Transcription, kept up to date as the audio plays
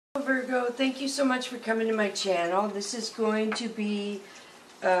Virgo, thank you so much for coming to my channel. This is going to be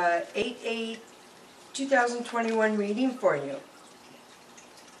 8/8/2021 reading for you.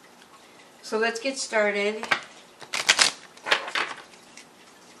 So let's get started.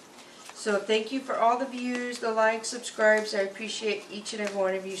 So thank you for all the views, the likes, subscribes. I appreciate each and every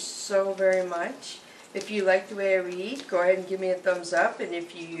one of you so very much. If you like the way I read, go ahead and give me a thumbs up. And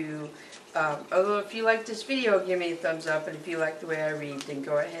if you if you like this video, give me a thumbs up, and if you like the way I read, then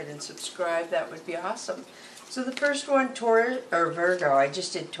go ahead and subscribe. That would be awesome. So the first one, Virgo, I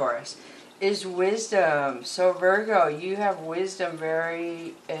just did Taurus, is wisdom. So Virgo, you have wisdom,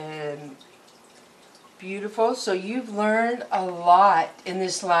 very beautiful. So you've learned a lot in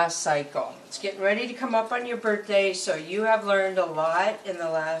this last cycle. It's getting ready to come up on your birthday, so you have learned a lot in the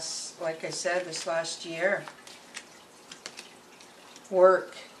last, like I said, this last year.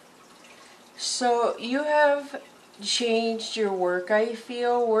 Work. So you have changed your work, I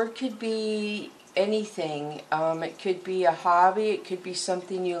feel. Work could be anything. It could be a hobby, it could be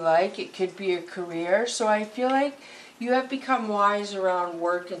something you like, it could be a career. So I feel like you have become wise around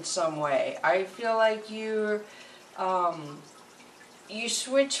work in some way. I feel like you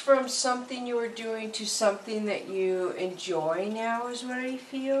switch from something you were doing to something that you enjoy now, is what I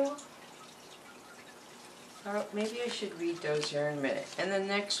feel. Maybe I should read those here in a minute. And the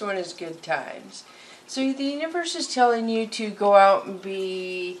next one is good times. So the universe is telling you to go out and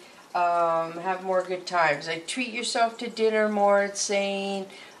have more good times. Like treat yourself to dinner more. It's saying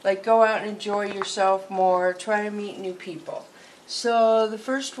like go out and enjoy yourself more. Try to meet new people. So the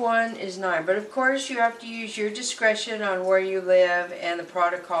first one is 9. But of course you have to use your discretion on where you live and the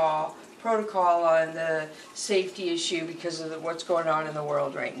protocol on the safety issue because of what's going on in the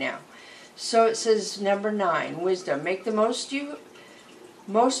world right now. So it says number 9, wisdom. Make the most of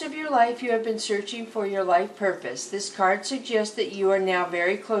your life. You have been searching for your life purpose. This card suggests that you are now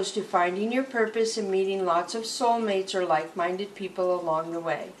very close to finding your purpose and meeting lots of soulmates or like-minded people along the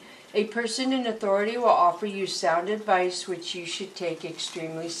way. A person in authority will offer you sound advice which you should take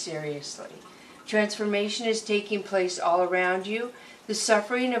extremely seriously. Transformation is taking place all around you. The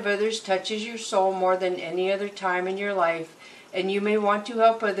suffering of others touches your soul more than any other time in your life, and you may want to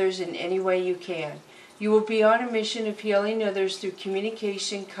help others in any way you can. You will be on a mission of healing others through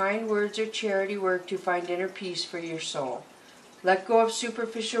communication, kind words, or charity work to find inner peace for your soul. Let go of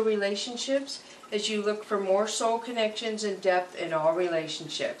superficial relationships as you look for more soul connections and depth in all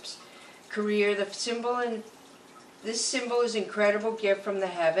relationships. Career, this symbol is an incredible gift from the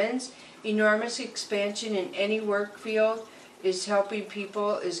heavens. Enormous expansion in any work field is helping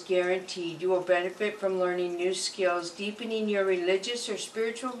people is guaranteed. You will benefit from learning new skills, deepening your religious or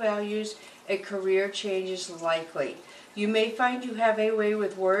spiritual values. A career change is likely. You may find you have a way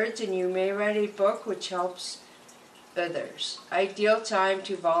with words, and you may write a book which helps others. Ideal time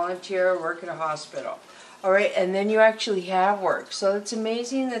to volunteer or work at a hospital. Alright, and then you actually have work. So it's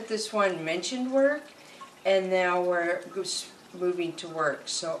amazing that this one mentioned work, and now we're moving to work.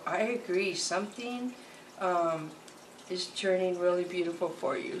 So I agree, something is turning really beautiful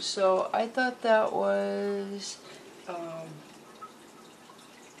for you. So I thought that was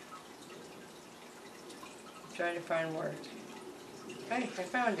trying to find work. Okay, I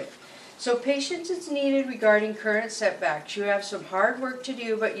found it. So patience is needed regarding current setbacks. You have some hard work to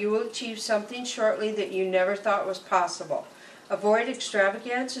do, but you will achieve something shortly that you never thought was possible. Avoid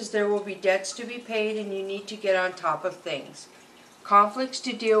extravagance as there will be debts to be paid and you need to get on top of things. Conflicts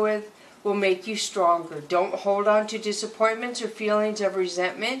to deal with will make you stronger. Don't hold on to disappointments or feelings of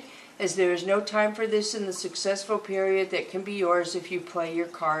resentment, as there is no time for this in the successful period that can be yours if you play your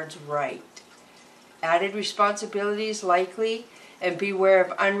cards right. Added responsibilities likely, and beware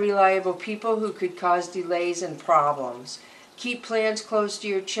of unreliable people who could cause delays and problems. Keep plans close to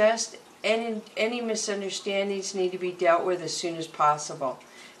your chest, and any misunderstandings need to be dealt with as soon as possible.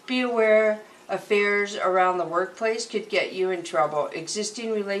 Be aware affairs around the workplace could get you in trouble.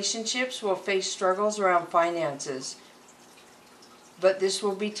 Existing relationships will face struggles around finances, but this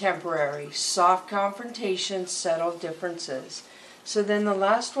will be temporary. Soft confrontations settle differences. So then the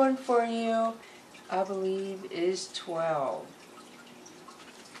last one for you, I believe, is 12.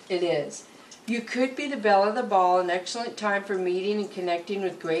 It is. You could be the belle of the ball, an excellent time for meeting and connecting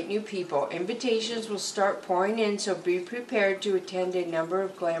with great new people. Invitations will start pouring in, so be prepared to attend a number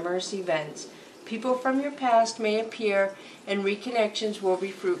of glamorous events. People from your past may appear, and reconnections will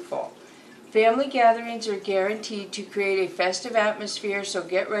be fruitful. Family gatherings are guaranteed to create a festive atmosphere, so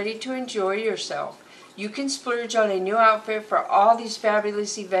get ready to enjoy yourself. You can splurge on a new outfit for all these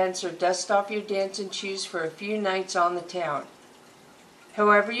fabulous events, or dust off your dancing shoes for a few nights on the town.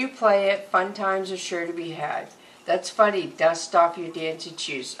 However you play it, fun times are sure to be had. That's funny. Dust off your dancing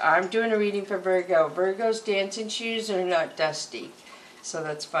shoes. I'm doing a reading for Virgo. Virgo's dancing shoes are not dusty. So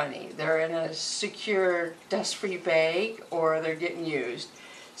that's funny. They're in a secure, dust-free bag, or they're getting used.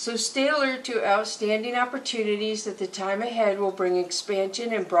 So stay alert to outstanding opportunities that the time ahead will bring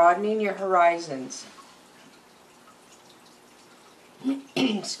expansion and broadening your horizons.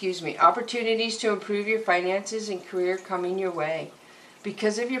 Excuse me. Opportunities to improve your finances and career coming your way.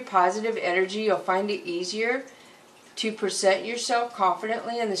 Because of your positive energy, you'll find it easier to present yourself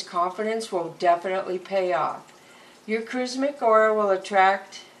confidently, and this confidence will definitely pay off. Your charismatic aura will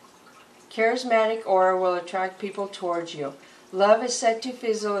attract people towards you. Love is set to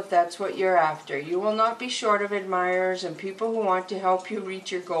fizzle if that's what you're after. You will not be short of admirers and people who want to help you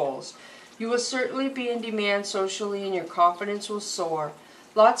reach your goals. You will certainly be in demand socially, and your confidence will soar.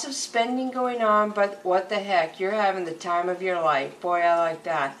 Lots of spending going on, but what the heck, you're having the time of your life. Boy, I like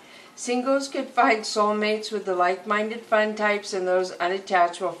that. Singles could find soulmates with the like-minded fun types, and those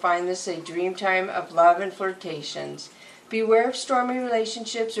unattached will find this a dream time of love and flirtations. Beware of stormy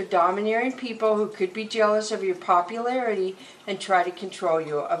relationships or domineering people who could be jealous of your popularity and try to control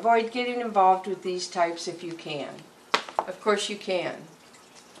you. Avoid getting involved with these types if you can. Of course you can.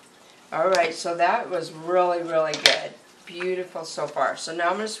 Alright, so that was really, really good. Beautiful so far. So now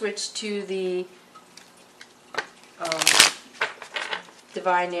I'm going to switch to the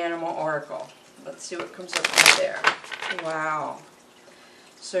Divine Animal Oracle. Let's see what comes up from there. Wow.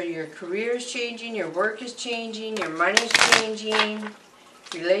 So your career is changing, your work is changing, your money is changing,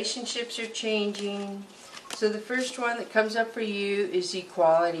 relationships are changing. So the first one that comes up for you is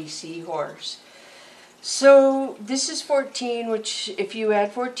Equality Seahorse. So this is 14, which if you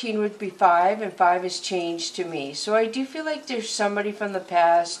add 14 would be 5, and 5 is changed to me. So I do feel like there's somebody from the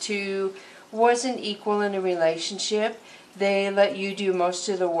past who wasn't equal in a relationship. They let you do most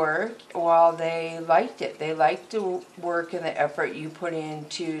of the work while they liked it. They liked the work and the effort you put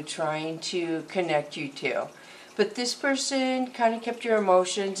into trying to connect you two. But this person kind of kept your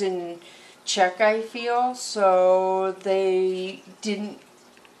emotions in check, I feel. So they didn't...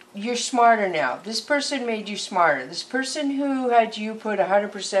 You're smarter now. This person made you smarter. This person who had you put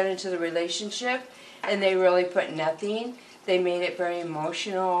 100% into the relationship and they really put nothing. They made it very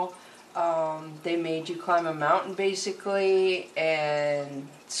emotional. They made you climb a mountain basically and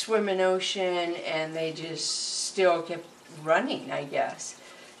swim an ocean, and they just still kept running, I guess.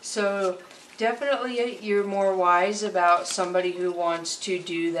 So definitely you're more wise about somebody who wants to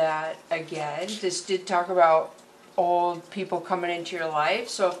do that again. This did talk about old people coming into your life.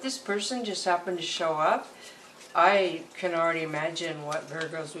 So if this person just happened to show up, I can already imagine what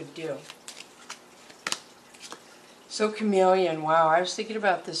Virgos would do. So Chameleon, wow, I was thinking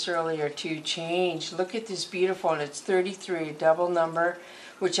about this earlier too. Change. Look at this beautiful, and it's 33, a double number,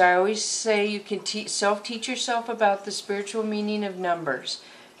 which I always say you can self-teach yourself about the spiritual meaning of numbers,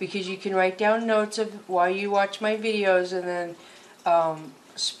 because you can write down notes of while you watch my videos, and then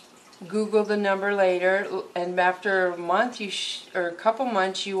Google the number later, and after a month or a couple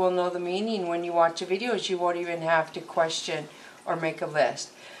months you will know the meaning. When you watch the videos, you won't even have to question or make a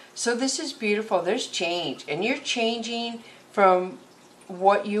list. So this is beautiful. There's change, and you're changing from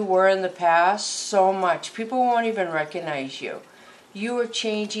what you were in the past so much. People won't even recognize you. You are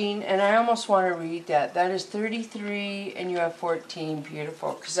changing, and I almost want to read that. That is 33, and you have 14.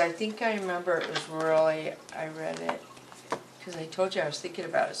 Beautiful. Because I think I remember it was really, I read it, because I told you I was thinking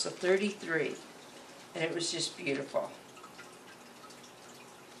about it. So 33, and it was just beautiful.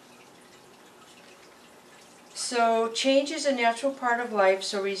 So change is a natural part of life,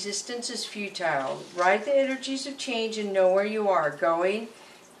 so resistance is futile. Ride the energies of change and know where you are going,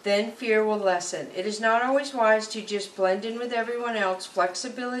 then fear will lessen. It is not always wise to just blend in with everyone else.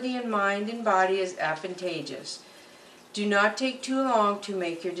 Flexibility in mind and body is advantageous. Do not take too long to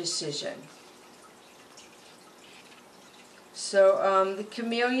make your decision. So the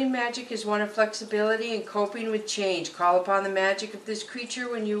chameleon magic is one of flexibility and coping with change. Call upon the magic of this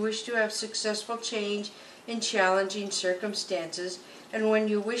creature when you wish to have successful change in challenging circumstances, and when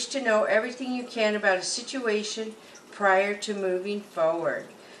you wish to know everything you can about a situation prior to moving forward.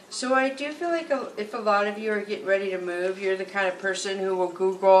 So I do feel like if a lot of you are getting ready to move, you're the kind of person who will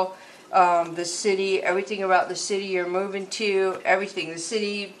Google the city, everything about the city you're moving to, everything, the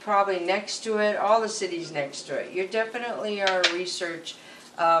city probably next to it, all the cities next to it. You definitely are research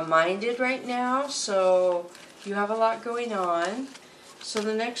minded right now, so you have a lot going on. So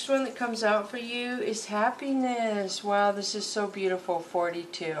the next one that comes out for you is happiness. Wow, this is so beautiful,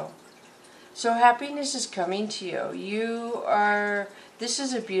 42. So happiness is coming to you. This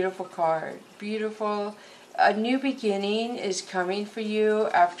is a beautiful card. Beautiful. a new beginning is coming for you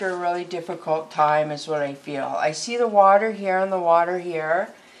after a really difficult time is what I feel. I see the water here and the water here.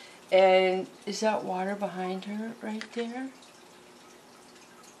 And is that water behind her right there?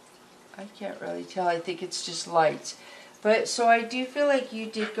 I can't really tell. I think it's just lights. But so I do feel like you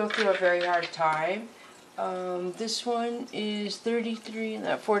did go through a very hard time. This one is 33 and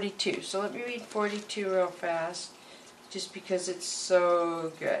that 42. So let me read 42 real fast, just because it's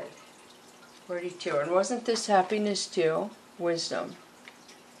so good. 42. And wasn't this happiness too? Wisdom,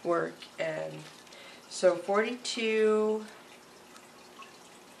 work, and so 42.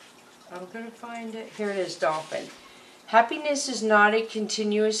 I'm going to find it. Here it is, dolphin. Happiness is not a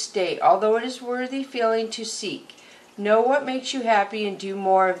continuous state, although it is worthy feeling to seek. Know what makes you happy and do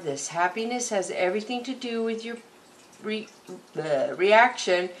more of this. Happiness has everything to do with your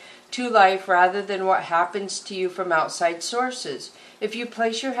reaction to life rather than what happens to you from outside sources. If you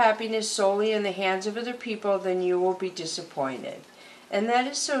place your happiness solely in the hands of other people, then you will be disappointed. And that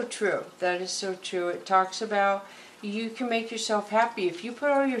is so true. That is so true. It talks about you can make yourself happy. If you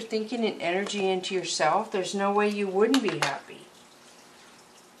put all your thinking and energy into yourself, there's no way you wouldn't be happy.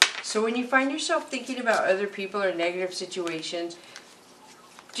 So when you find yourself thinking about other people or negative situations,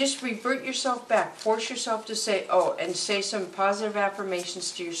 just revert yourself back. Force yourself to say, oh, and say some positive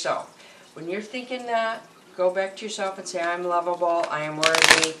affirmations to yourself. When you're thinking that, go back to yourself and say, I'm lovable, I am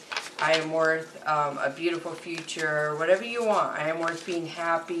worthy, I am worth a beautiful future, whatever you want. I am worth being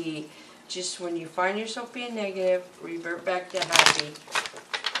happy. Just when you find yourself being negative, revert back to happy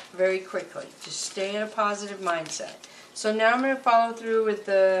very quickly. Just stay in a positive mindset. So now I'm going to follow through with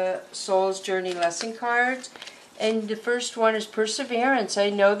the Soul's Journey lesson cards. And the first one is perseverance. I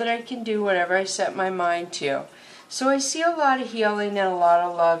know that I can do whatever I set my mind to. So I see a lot of healing and a lot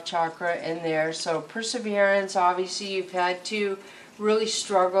of love chakra in there. So perseverance, obviously you've had to really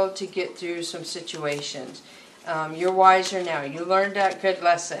struggle to get through some situations. You're wiser now. You learned that good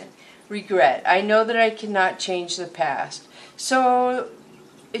lesson. Regret. I know that I cannot change the past. So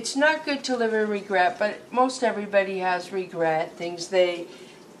it's not good to live in regret, but most everybody has regret, things they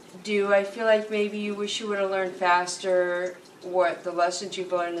do. I feel like maybe you wish you would have learned faster what the lessons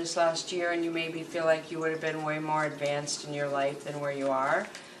you've learned this last year, and you maybe feel like you would have been way more advanced in your life than where you are.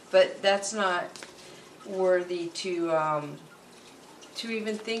 But that's not worthy to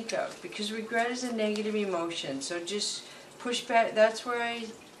even think of, because regret is a negative emotion. So just push back. That's where I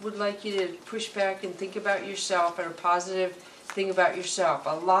would like you to push back and think about yourself and a positive thing about yourself.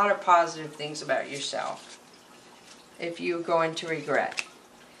 A lot of positive things about yourself if you go into regret.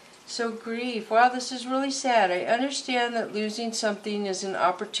 So grief. Wow, this is really sad. I understand that losing something is an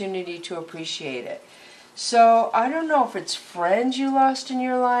opportunity to appreciate it. So I don't know if it's friends you lost in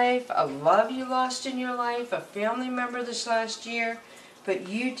your life, a love you lost in your life, a family member this last year, but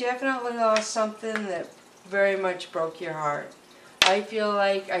you definitely lost something that very much broke your heart. I feel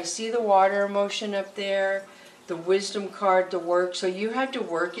like I see the water emotion up there, the wisdom card, the work. So you had to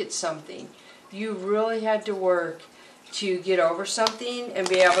work at something. You really had to work to get over something and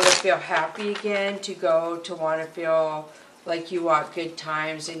be able to feel happy again, to go to want to feel like you want good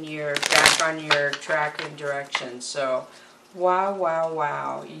times and you're back on your track and direction. So wow, wow,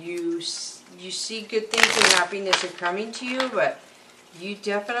 wow. You see good things and happiness are coming to you, but you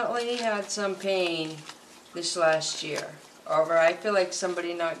definitely had some pain this last year over, I feel like,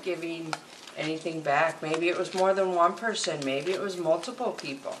 somebody not giving anything back. Maybe it was more than one person. Maybe it was multiple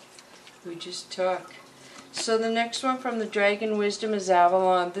people who just took. So the next one from the Dragon Wisdom is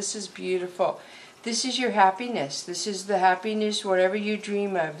Avalon. This is beautiful. This is your happiness. This is the happiness, whatever you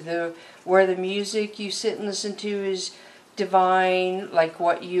dream of. Where the music you sit and listen to is divine, like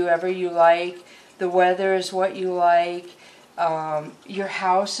whatever you like. The weather is what you like. Your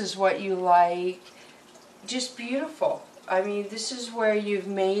house is what you like. Just beautiful. I mean, this is where you've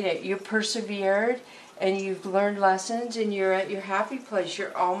made it. You persevered and you've learned lessons and you're at your happy place.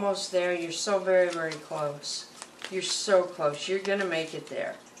 You're almost there. You're so very, very close. You're so close. You're going to make it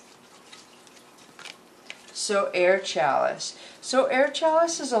there. So air chalice. So air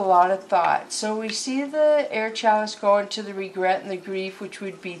chalice is a lot of thought. So we see the air chalice go into the regret and the grief, which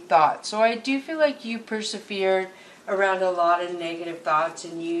would be thought. So I do feel like you persevered around a lot of negative thoughts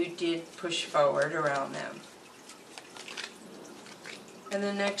and you did push forward around them. And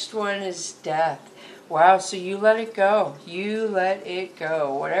the next one is death. Wow, so you let it go. You let it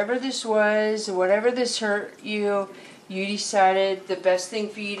go. Whatever this was, whatever this hurt you, you decided the best thing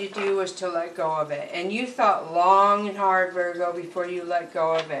for you to do was to let go of it. And you thought long and hard, Virgo, before you let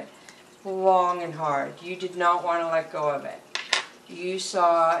go of it. Long and hard. You did not want to let go of it. You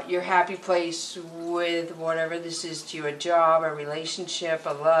saw your happy place with whatever this is to you, a job, a relationship,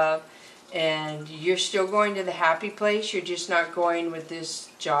 a love. And you're still going to the happy place. You're just not going with this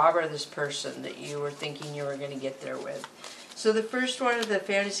job or this person that you were thinking you were going to get there with. So the first one of the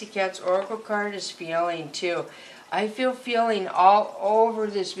Fantasy Cats Oracle card is feeling too. I feel feeling all over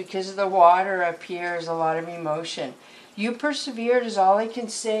this because of the water up here is a lot of emotion. You persevered is all I can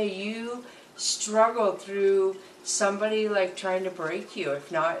say. You struggled through somebody like trying to break you.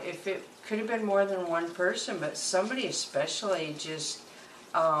 If it could have been more than one person, but somebody especially just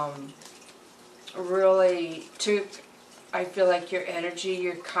really took, I feel like, your energy,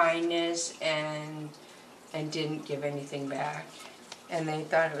 your kindness, and didn't give anything back. And they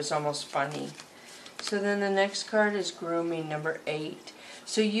thought it was almost funny. So then the next card is grooming, number 8.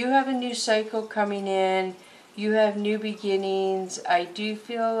 So you have a new cycle coming in. You have new beginnings. I do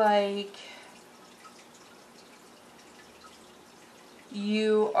feel like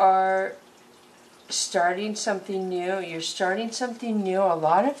you are starting something new. You're starting something new. A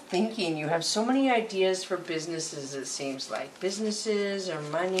lot of thinking. You have so many ideas for businesses, it seems like. Businesses or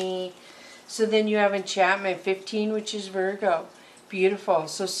money. So then you have enchantment 15, which is Virgo. Beautiful.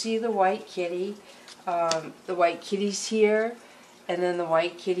 So see the white kitty. The white kitty's here. And then the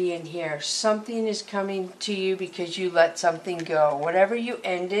white kitty in here. Something is coming to you because you let something go. Whatever you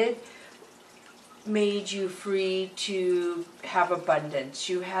ended made you free to have abundance.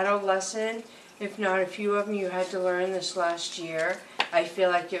 You had a lesson. If not a few of them, you had to learn this last year. I feel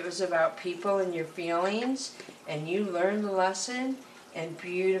like it was about people and your feelings, and you learned the lesson, and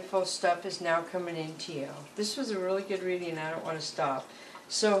beautiful stuff is now coming into you. This was a really good reading. I don't want to stop.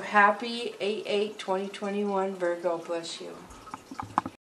 So happy 8/8/2021, Virgo. Bless you.